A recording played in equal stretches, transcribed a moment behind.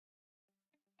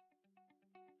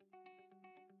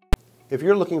If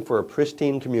you're looking for a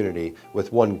pristine community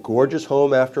with one gorgeous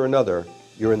home after another,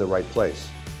 you're in the right place.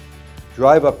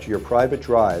 Drive up to your private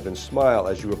drive and smile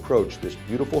as you approach this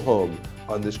beautiful home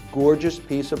on this gorgeous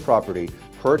piece of property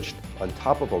perched on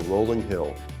top of a rolling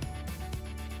hill.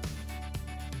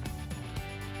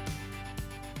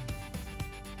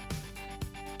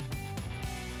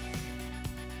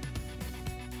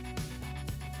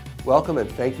 Welcome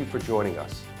and thank you for joining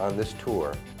us on this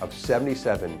tour of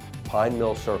 77 Pine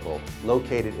Mill Circle,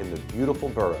 located in the beautiful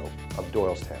borough of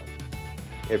Doyelstown.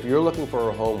 If you're looking for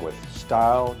a home with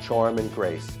style, charm, and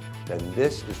grace, then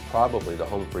this is probably the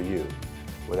home for you.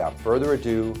 Without further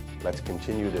ado, let's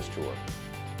continue this tour.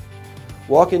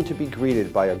 Walk in to be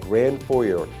greeted by a grand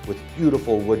foyer with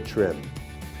beautiful wood trim.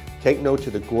 Take note to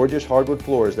the gorgeous hardwood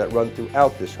floors that run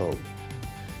throughout this home.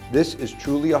 This is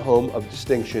truly a home of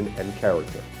distinction and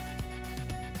character.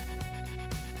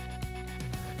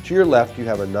 To your left, you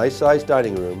have a nice-sized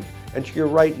dining room, and to your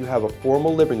right, you have a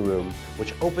formal living room,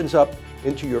 which opens up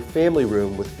into your family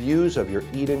room with views of your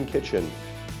eat-in kitchen.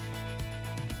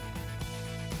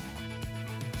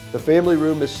 The family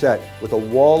room is set with a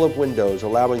wall of windows,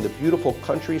 allowing the beautiful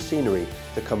country scenery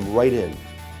to come right in.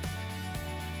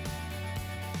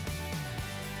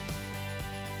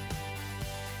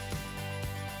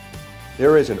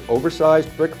 There is an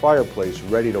oversized brick fireplace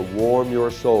ready to warm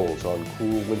your souls on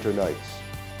cool winter nights.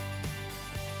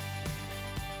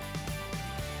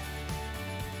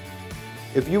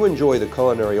 If you enjoy the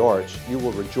culinary arts, you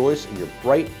will rejoice in your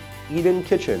bright eat-in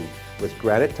kitchen with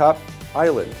granite-top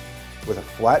island, with a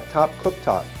flat-top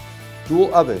cooktop,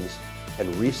 dual ovens,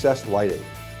 and recessed lighting.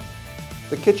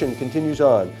 The kitchen continues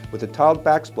on with a tiled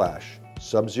backsplash,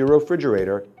 sub-zero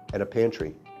refrigerator, and a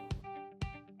pantry.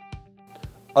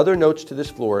 Other notes to this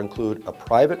floor include a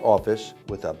private office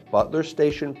with a butler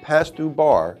station pass-through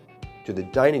bar to the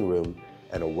dining room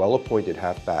and a well-appointed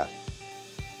half bath.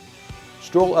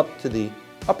 Stroll up to the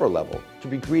upper level to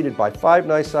be greeted by 5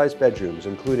 nice-sized bedrooms,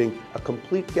 including a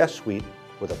complete guest suite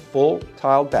with a full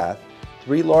tiled bath,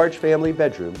 3 large family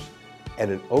bedrooms,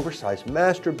 and an oversized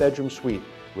master bedroom suite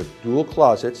with dual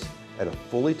closets and a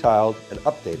fully tiled and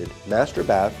updated master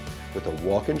bath with a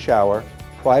walk-in shower,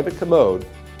 private commode,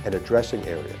 and a dressing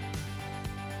area.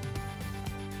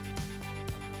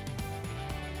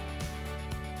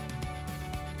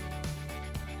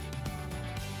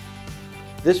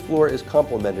 This floor is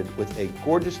complemented with a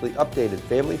gorgeously updated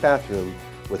family bathroom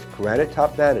with granite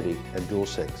top vanity and dual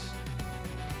sinks.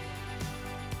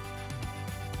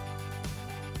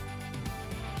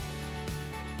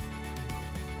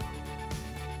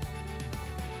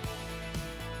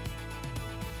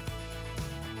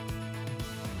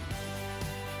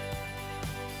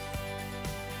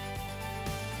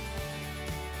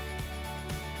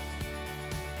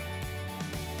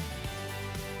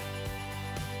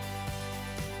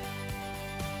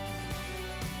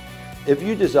 If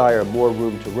you desire more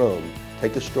room to roam,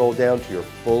 take a stroll down to your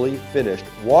fully finished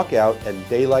walkout and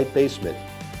daylight basement,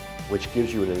 which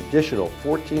gives you an additional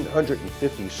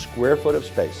 1,450 square foot of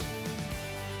space.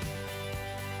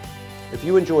 If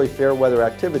you enjoy fair weather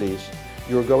activities,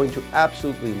 you are going to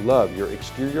absolutely love your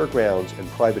exterior grounds and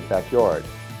private backyard.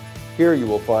 Here you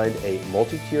will find a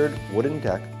multi-tiered wooden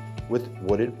deck with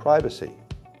wooded privacy.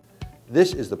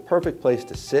 This is the perfect place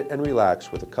to sit and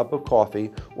relax with a cup of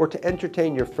coffee or to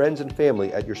entertain your friends and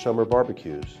family at your summer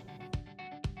barbecues.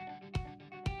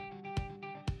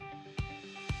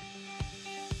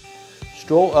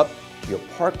 Stroll up to your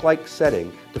park-like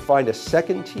setting to find a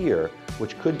second tier,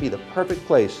 which could be the perfect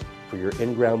place for your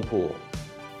in-ground pool.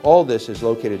 All this is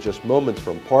located just moments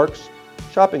from parks,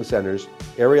 shopping centers,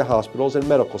 area hospitals and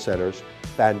medical centers,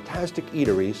 fantastic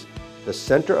eateries, the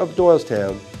center of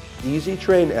Doyelstown, easy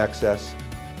train access,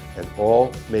 and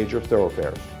all major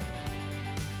thoroughfares.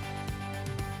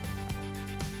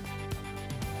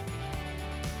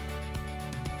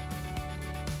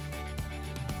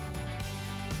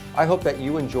 I hope that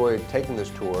you enjoyed taking this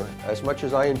tour as much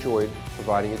as I enjoyed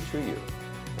providing it to you.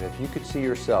 And if you could see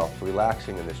yourself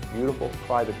relaxing in this beautiful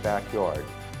private backyard,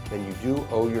 then you do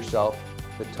owe yourself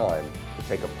the time to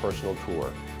take a personal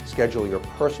tour. Schedule your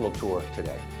personal tour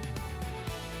today.